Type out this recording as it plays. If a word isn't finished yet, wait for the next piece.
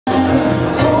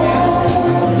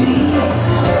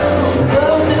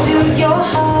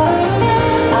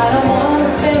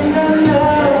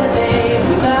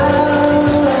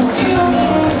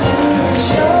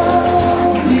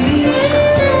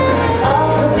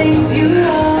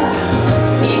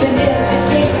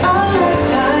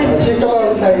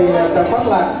Trần Phát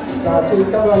Lạc và xin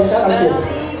cảm ơn các anh chị.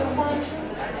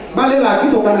 Ban liên lạc kỹ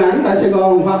thuật Đà Nẵng tại Sài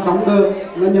Gòn hoạt động được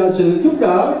là nhờ sự giúp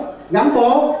đỡ, gắn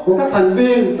bó của các thành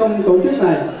viên trong tổ chức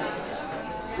này.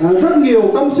 Rất nhiều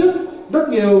công sức, rất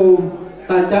nhiều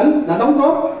tài chánh đã đóng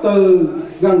góp từ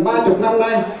gần 30 năm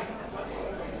nay.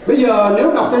 Bây giờ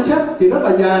nếu đọc danh sách thì rất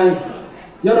là dài.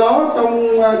 Do đó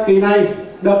trong kỳ này,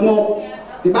 đợt 1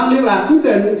 thì ban liên lạc quyết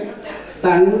định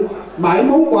tặng 7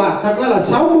 món quà, thật ra là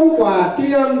 6 món quà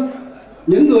tri ân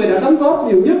những người đã đóng góp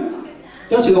nhiều nhất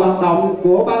cho sự hoạt động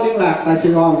của ban liên lạc tại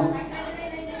Sài Gòn.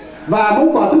 Và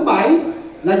món quà thứ 7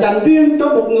 là dành riêng cho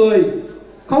một người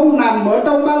không nằm ở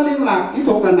trong ban liên lạc kỹ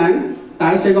thuật Đà Nẵng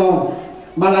tại Sài Gòn,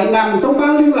 mà lại nằm trong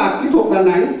ban liên lạc kỹ thuật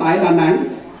Đà Nẵng tại Đà Nẵng.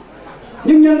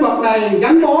 Nhưng nhân vật này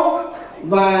gắn bó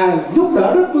và giúp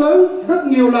đỡ rất lớn, rất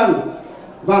nhiều lần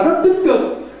và rất tích cực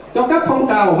cho các phong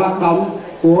trào hoạt động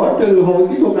của trường Hội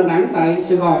Kỹ thuật Đà Nẵng tại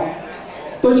Sài Gòn.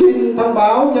 Tôi xin thông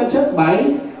báo danh sách 7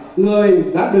 người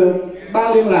đã được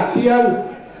ban liên lạc tri ân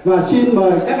và xin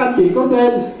mời các anh chị có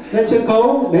tên lên sân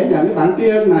khấu để nhận cái bản tri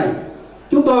ân này.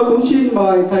 Chúng tôi cũng xin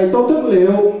mời thầy Tô Tất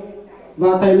Liệu và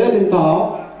thầy Lê Đình Thọ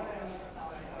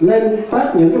lên phát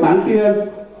những cái bản tri ân.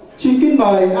 Xin kính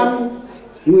mời anh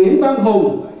Nguyễn Văn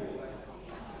Hùng,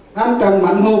 anh Trần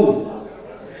Mạnh Hùng,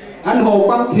 anh Hồ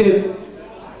Quang Thiệp,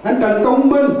 anh Trần Công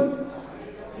Minh,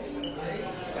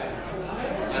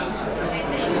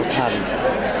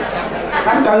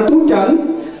 anh Trần Tú Trần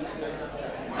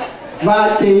và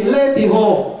chị Lê Thị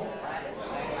Hồ.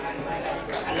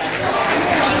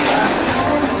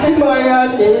 Xin mời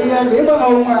chị Nguyễn Văn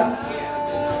Hùng,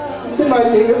 xin mời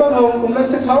chị Nguyễn Văn Hùng cùng lên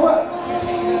sân khấu ạ.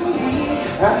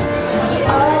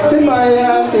 Xin mời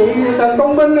chị Trần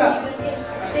Công Minh ạ.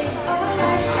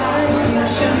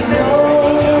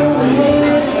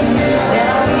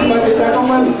 Mời chị Trần Công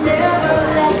Minh.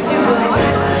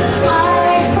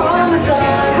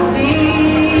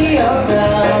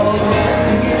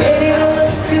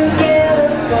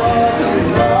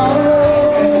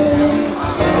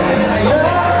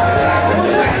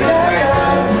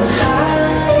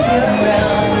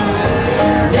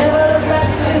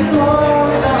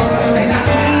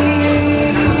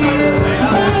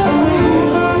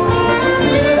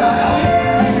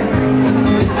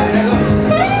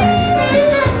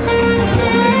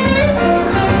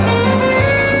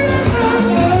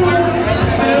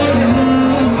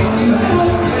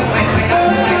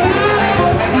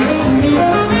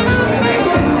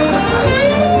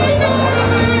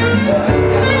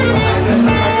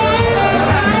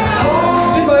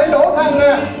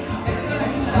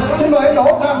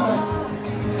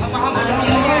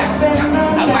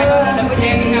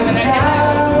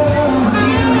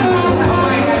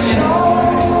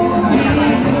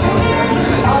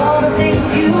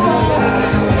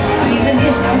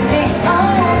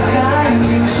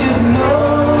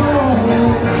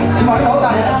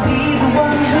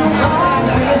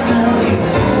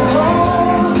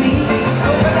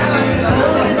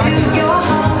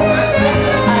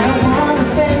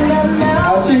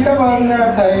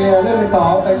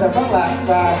 Thầy Trần Phát Lạc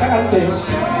và các anh chị.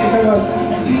 Xin cảm ơn.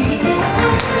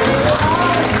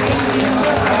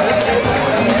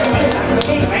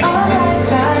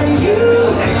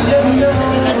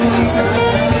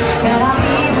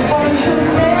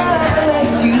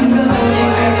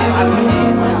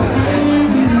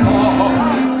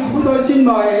 Chúng tôi xin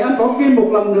mời anh Võ Kim một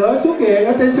lần nữa xuất hiện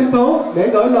ở trên sân khấu để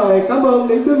gửi lời cảm ơn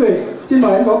đến quý vị. Xin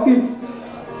mời anh Võ Kim.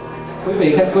 Quý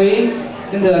vị khách quý,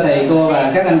 kính thưa thầy cô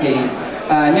và các anh chị,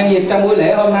 nhân dịp trong buổi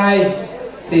lễ hôm nay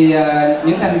thì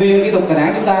những thành viên kỹ thuật Đà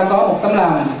Nẵng chúng ta có một tấm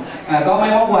lòng, có mấy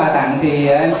món quà tặng thì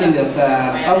em xin được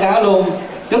báo cáo luôn.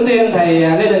 Trước tiên thầy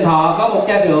Lê Đình Thọ có một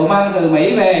chai rượu mang từ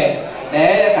Mỹ về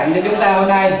để tặng cho chúng ta hôm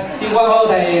nay. Xin hoan hô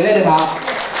thầy Lê Đình Thọ.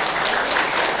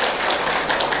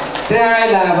 Thứ hai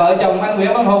là vợ chồng anh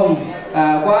Nguyễn Văn Hùng,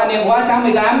 qua niên quá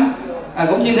 68.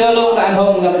 Cũng xin thưa luôn là anh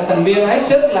Hùng là một thành viên hết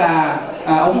sức là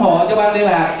ủng hộ cho ban liên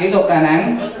lạc kỹ thuật Đà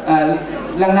Nẵng.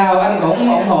 Lần nào anh cũng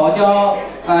ủng hộ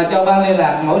cho ban liên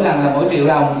lạc, mỗi lần là mỗi triệu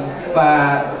đồng.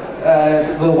 Và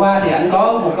vừa qua thì anh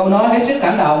có một câu nói hết sức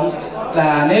cảm động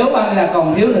là nếu ban liên lạc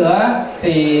còn thiếu nữa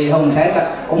thì Hùng sẽ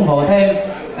ủng hộ thêm.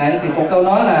 Đấy, thì một câu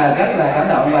nói là rất là cảm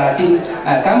động và xin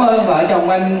cảm ơn vợ chồng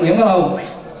anh Nguyễn Văn Hùng.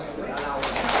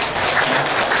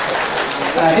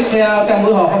 Tiếp theo trong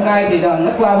buổi họp hôm nay thì đoàn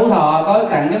Bách Khoa Phú Thọ có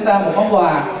tặng chúng ta một món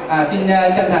quà. Xin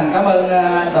chân thành cảm ơn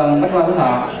đoàn Bách Khoa Phú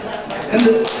Thọ.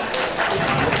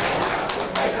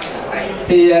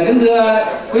 Kính thưa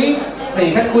quý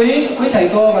vị khách quý thầy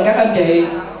cô và các anh chị,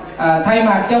 thay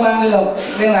mặt cho ban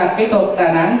liên lạc kỹ thuật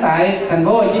Đà Nẵng tại thành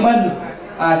phố Hồ Chí Minh,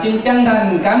 xin chân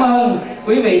thành cảm ơn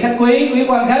quý vị khách quý, quý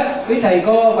quan khách, quý thầy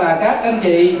cô và các anh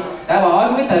chị đã bỏ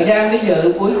cái thời gian để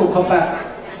dự buổi cuộc họp mặt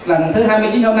lần thứ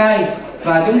 29 hôm nay.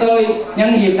 Và chúng tôi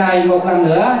nhân dịp này một lần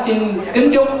nữa xin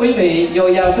kính chúc quý vị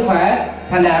dồi dào sức khỏe,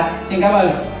 thành đạt. Xin cảm ơn.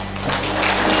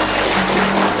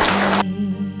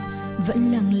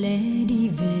 Vẫn lặng lẽ đi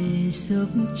về giấc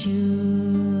trưa,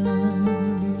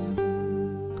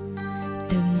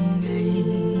 từng ngày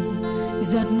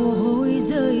giọt mồ hôi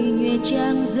rơi nhòe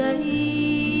trang giấy,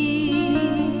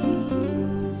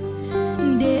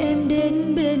 để em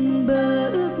đến bên bờ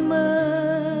ước mơ.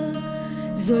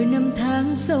 Rồi năm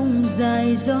tháng sông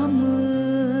dài gió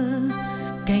mưa,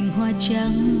 cành hoa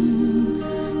trắng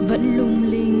vẫn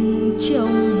lung linh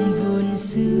trong vườn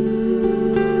xưa.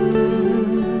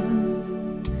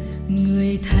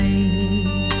 Người thầy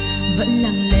vẫn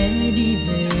lặng lẽ đi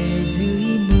về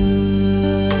dưới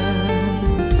mưa,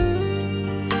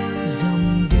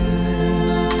 dòng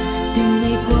đời từng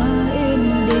ngày qua êm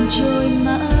đềm trôi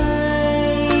mãi.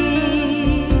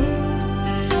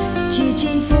 Chỉ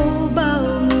trên phố bao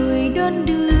người đón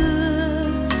đưa,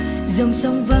 dòng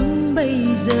sông vắng bây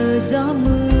giờ gió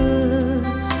mưa.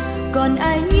 Còn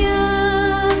ai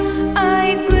nhớ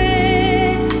ai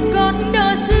quên con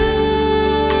đò xưa.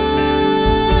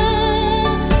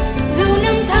 Dù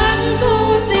năm tháng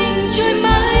vô tình trôi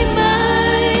mãi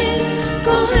mãi,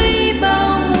 có hay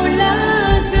bao mùa lá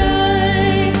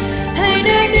rơi, thầy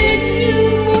đã đến như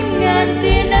muôn ngàn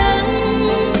tia nắng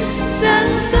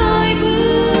sáng soi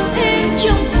bước em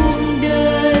trong cuộc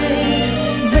đời.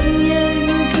 Vẫn nhớ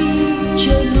những khi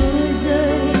trời mưa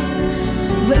rơi,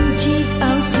 vẫn chiếc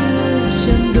áo xưa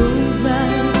trần đôi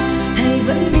vai, thầy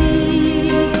vẫn đi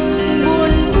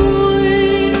buồn vui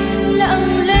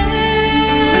lặng lẽ.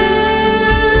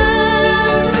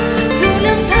 Dù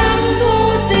năm tháng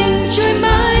vô tình trôi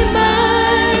mãi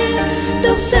mãi,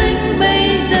 tóc xanh bây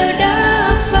giờ đã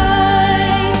phai,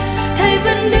 thầy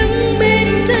vẫn đứng bên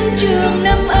sân trường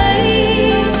năm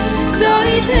ấy,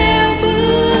 dõi theo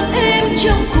bước em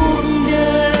trong cuộc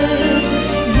đời.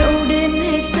 Dẫu đêm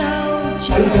hay sao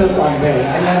Kính thưa toàn thể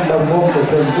anh em đồng môn của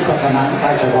trường Kỹ thuật Đà Nẵng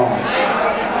tại Sài Gòn,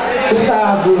 chúng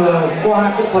ta vừa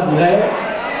qua cái phần lễ,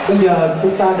 bây giờ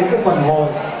chúng ta đến cái phần hội.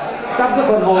 Trong cái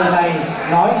phần hội này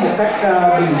nói một cách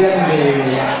bình dân về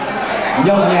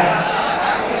nhậu nhẹt.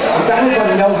 Trong cái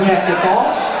phần nhậu nhẹt thì có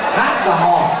hát và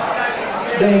hò.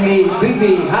 Đề nghị quý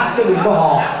vị hát chứ đừng có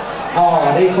hò. Hò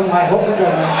ở đây không ai hốt hết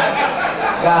rồi.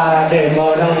 Và để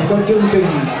mở đầu cho chương trình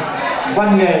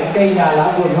văn nghệ cây nhà lá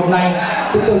vườn hôm nay,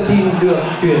 chúng tôi xin được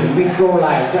chuyển micro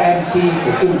lại cho MC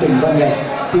của chương trình văn nghệ.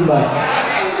 Xin mời.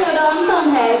 Chào đón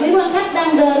toàn thể quý quan khách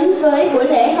đang đến với buổi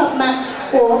lễ họp mặt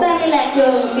của Ban liên lạc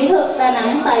trường Kỹ thuật Đà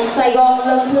Nẵng tại Sài Gòn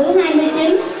lần thứ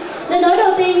 29. Đến nỗi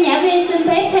đầu tiên, Nhã Vi xin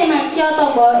phép thay mặt cho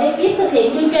toàn bộ ekip thực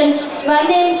hiện chương trình và anh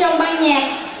em trong ban nhạc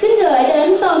kính gửi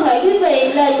đến toàn thể quý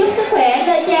vị lời chúc sức khỏe,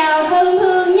 lời chào thân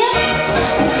thương nhất.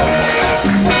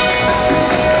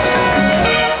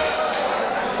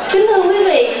 Kính thưa quý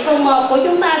vị, phần 1 của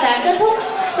chúng ta đã kết thúc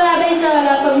và bây giờ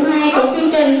là phần 2 của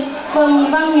chương trình,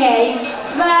 phần văn nghệ.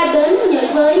 Và đến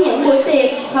với những buổi tiệc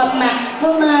họp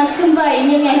mặt sum vầy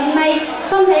như ngày hôm nay,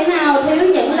 không thể nào thiếu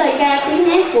những lời ca tiếng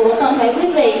hát của toàn thể quý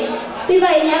vị. Vì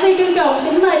vậy, Nhã Vi trân trọng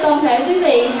kính mời toàn thể quý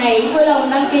vị hãy vui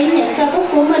lòng đăng ký những ca khúc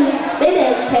của mình để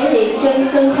được thể hiện trên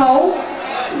sân khấu.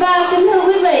 Và kính thưa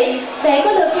quý vị, để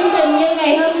có được chương trình như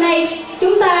ngày hôm nay,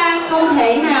 chúng ta không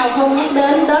thể nào không nhắc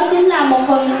đến đó chính là một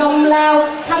phần công lao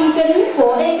thầm kín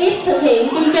của ekip thực hiện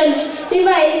chương trình. Vì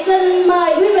vậy, xin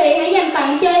mời quý vị hãy dành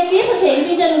tặng cho ekip thực hiện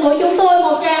chương trình của chúng tôi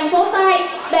một tràng vỗ tay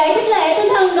để khích lệ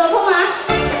tinh thần được không ạ?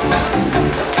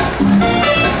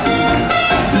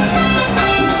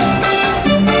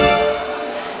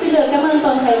 Xin được cảm ơn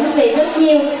toàn thể quý vị rất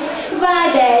nhiều.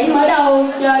 Và để mở đầu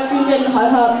cho chương trình hội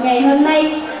họp ngày hôm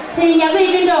nay thì Nhã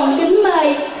Vi trân trọng kính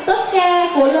mời tất ca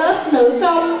của lớp nữ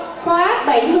công khóa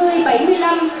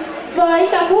 70-75 với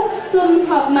ca khúc Xuân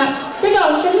họp mặt. Trân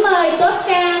trọng kính mời tất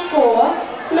ca của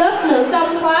lớp nữ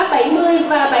công khóa 70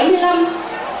 và 75.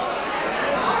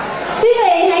 Quý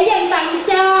vị hãy dành tặng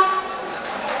cho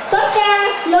tất ca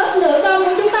lớp nữ công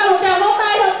của chúng ta một tràng vỗ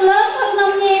tay thật lớn, thật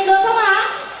nồng nhiệt được không ạ?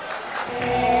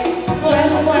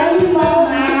 Xuân quấn màu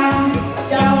hàm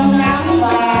trong nắng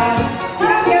vàng,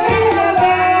 hát cho biết là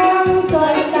vang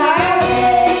xuân đã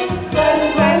về. Xuân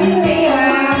quấn huy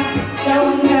hoàng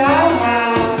trong nhớ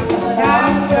hàng đón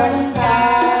xuân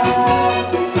xa.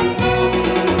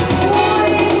 Vui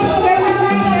mừng ngày hôm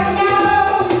nay gặp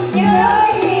nhau, nhớ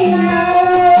khi nào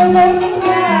lúc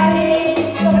ra đi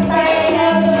cầm tay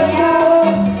nhau đưa nhau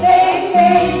đến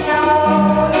bên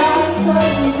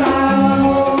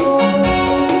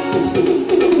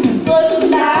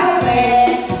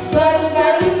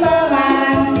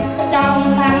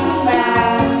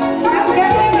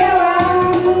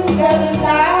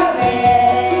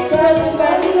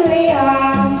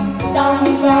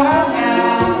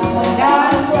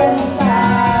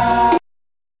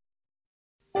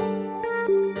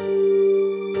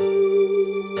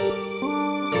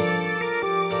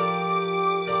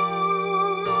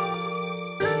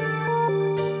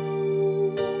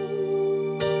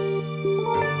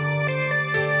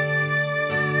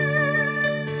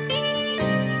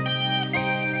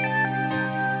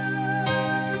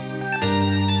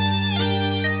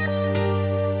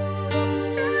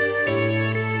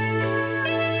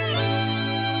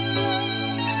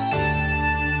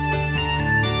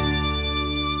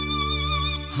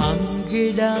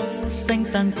ghế đá xanh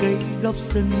tàn cây góc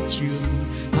sân trường,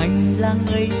 hành lang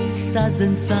ấy xa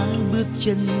dần xa bước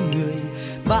chân người.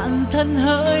 Bạn thân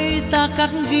hỡi ta khắc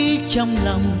ghi trong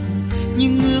lòng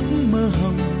những ước mơ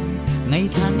hồng ngày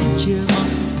tháng chờ mong.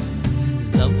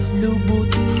 Dòng lưu bút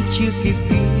chưa kịp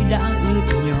ghi đã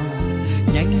ướt nhỏ,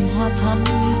 nhành hoa thắm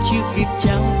chưa kịp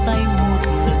trao tay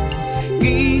một lần.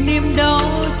 Kỷ niệm đó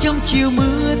trong chiều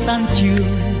mưa tan trường,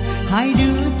 hai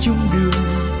đứa chung đường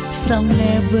sao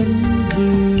nghe vẫn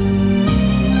vương.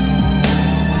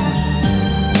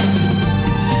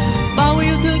 Bao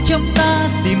yêu thương trong ta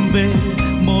tìm về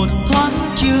một thoáng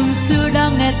trường xưa,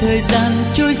 đang nghe thời gian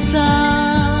trôi xa,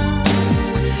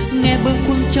 nghe bâng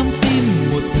khuâng trong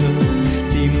tim một thời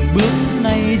tìm bước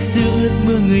ngày xưa. Ước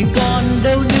mơ người còn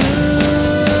đâu nữa,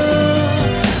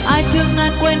 ai thương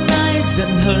ai quen ai giận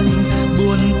hờn,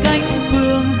 buồn cánh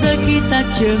phương rơi khi ta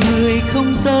chờ người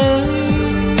không tới.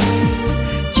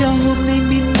 Cho hôm nay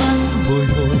miên man bồi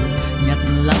hồi nhặt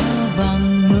lá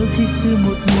vàng mơ khi xưa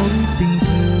một mối tình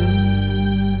thơ.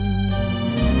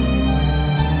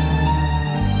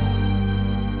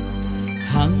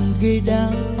 Hàng ghế đá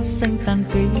xanh tàn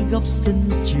cây góc sân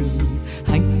trường,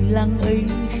 hành lang ấy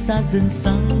xa dần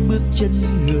xa bước chân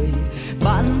người.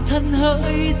 Bạn thân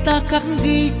hỡi ta khắc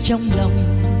ghi trong lòng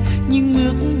những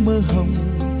ước mơ hồng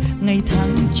ngày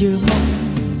tháng chờ mong.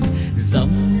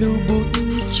 Dòng lưu bút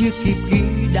chưa kịp ghi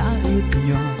đã ướt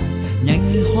nhỏ,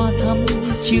 nhành hoa thắm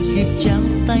chưa kịp trao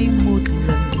tay một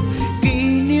lần. Kỷ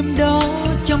niệm đó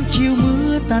trong chiều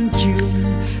mưa tan trường,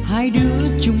 hai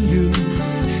đứa chung đường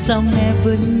sao nghe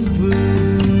vẫn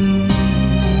vương.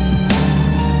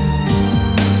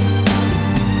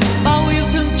 Bao yêu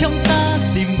thương trong ta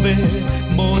tìm về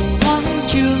một thoáng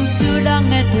trường xưa, đang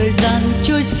nghe thời gian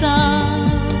trôi xa,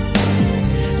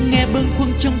 nghe bâng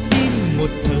khuâng trong tim một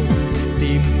thời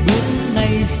tìm bước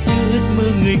ngày xưa. Ước mơ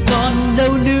người còn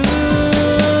đâu nữa,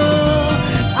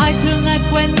 ai thương ai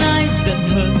quen ai giận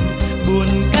hờn, buồn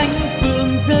cánh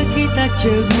phương rơi khi ta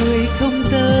chờ người không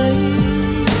tới.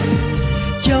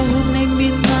 Cho hôm nay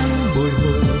miên man bồi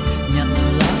hồi nhặt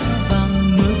lá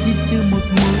vàng mơ khi xưa một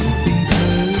mối tình thơ.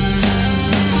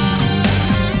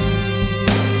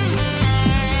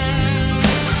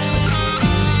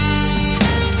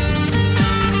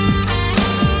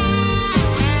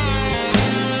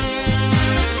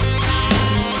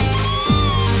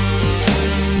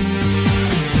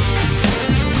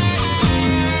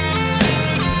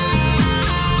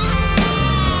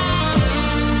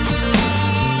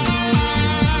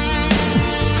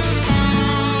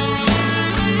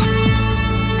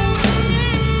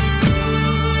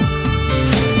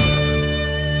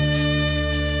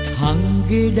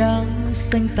 Ghế đá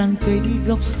xanh tàn cây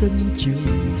góc sân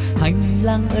trường, hành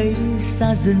lang ấy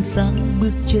xa dần xa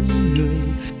bước chân người.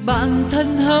 Bạn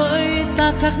thân hỡi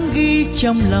ta khắc ghi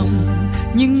trong lòng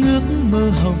những ước mơ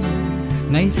hồng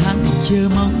ngày tháng chờ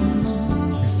mong.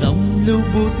 Dòng lưu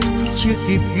bút chưa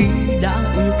kịp ghi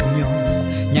đã ướt nhỏ,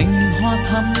 nhành hoa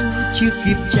thắm chưa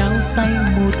kịp trao tay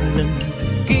một lần.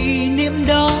 Kỷ niệm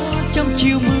đó trong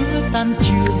chiều mưa tan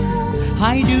trường,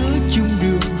 hai đứa chung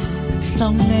đường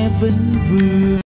sao nghe vẫn vương.